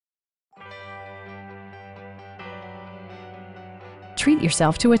Treat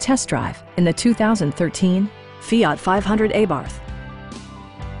yourself to a test drive in the 2013 Fiat 500 Abarth.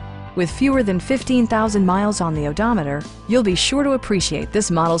 With fewer than 15,000 miles on the odometer, you'll be sure to appreciate this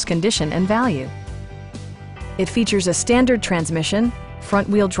model's condition and value. It features a standard transmission,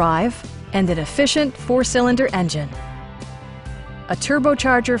 front-wheel drive, and an efficient 4-cylinder engine. A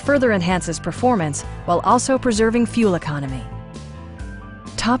turbocharger further enhances performance while also preserving fuel economy.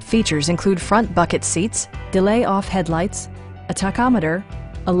 Top features include front bucket seats, delay-off headlights, a tachometer,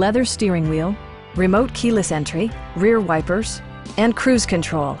 a leather steering wheel, remote keyless entry, rear wipers, and cruise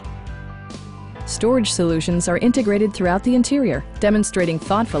control. Storage solutions are integrated throughout the interior, demonstrating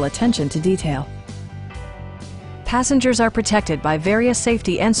thoughtful attention to detail. Passengers are protected by various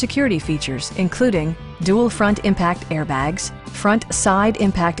safety and security features, including dual front impact airbags, front side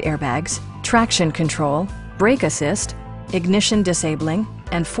impact airbags, traction control, brake assist, ignition disabling,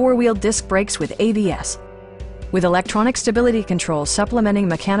 and 4-wheel disc brakes with ABS. With electronic stability control supplementing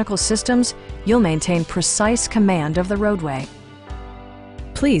mechanical systems, you'll maintain precise command of the roadway.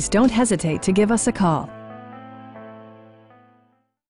 Please don't hesitate to give us a call.